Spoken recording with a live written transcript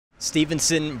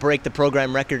Stevenson break the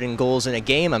program record in goals in a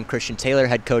game. I'm Christian Taylor,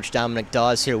 head coach Dominick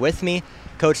Dawes here with me.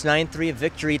 Coach, 9-3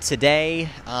 victory today.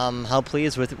 How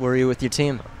pleased were you with your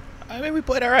team? I mean, we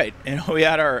played all right. We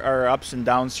had our ups and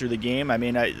downs through the game. I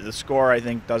mean, the score, I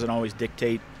think, doesn't always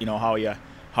dictate, how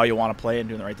you want to play and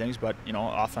doing the right things. But,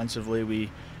 offensively,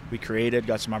 we created,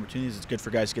 got some opportunities. It's good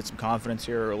for guys to get some confidence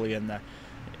here early in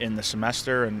the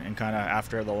semester and kind of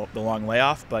after the long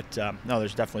layoff. But, no,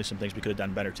 there's definitely some things we could have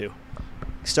done better, too.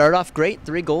 Started off great,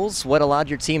 3 goals. What allowed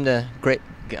your team to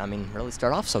really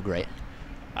start off so great?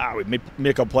 We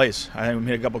made a couple plays. I think we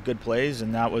made a couple good plays,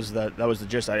 and that was the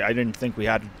gist. I didn't think we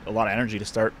had a lot of energy to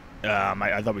start.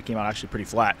 I thought we came out actually pretty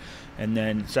flat. And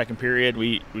then second period,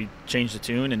 we changed the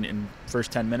tune, and in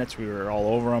first 10 minutes we were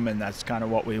all over them, and that's kind of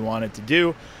what we wanted to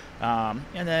do. And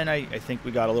then I think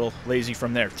we got a little lazy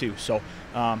from there too. So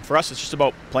for us, it's just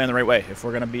about playing the right way. If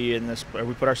we're going to be in this,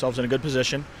 we put ourselves in a good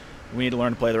position, we need to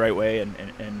learn to play the right way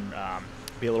and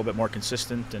be a little bit more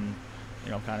consistent and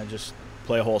kind of just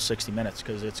play a whole 60 minutes,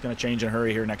 because it's going to change in a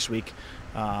hurry here next week.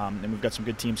 And we've got some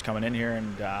good teams coming in here, and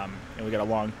we got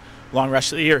a long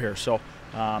rest of the year here. So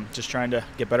just trying to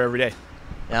get better every day.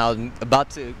 Now, I'm about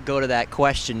to go to that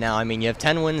question now. I mean, you have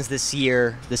 10 wins this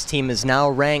year. This team is now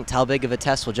ranked. How big of a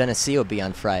test will Geneseo be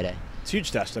on Friday? It's a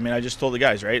huge test. I mean, I just told the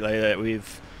guys, right, that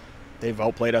they've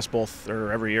outplayed us both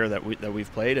or every year that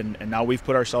we've played, and now we've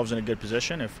put ourselves in a good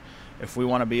position. If we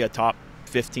want to be a top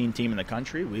 15 team in the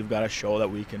country, we've got to show that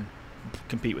we can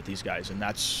compete with these guys, and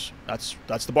that's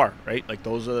the bar, right? Like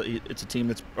it's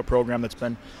a program that's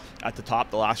been at the top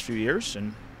the last few years,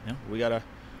 and we got to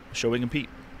show we compete.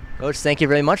 Coach, thank you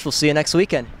very much. We'll see you next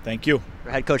weekend. Thank you. For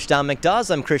head coach Dominick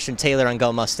Dawes, I'm Christian Taylor on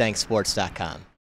GoMustangSports.com.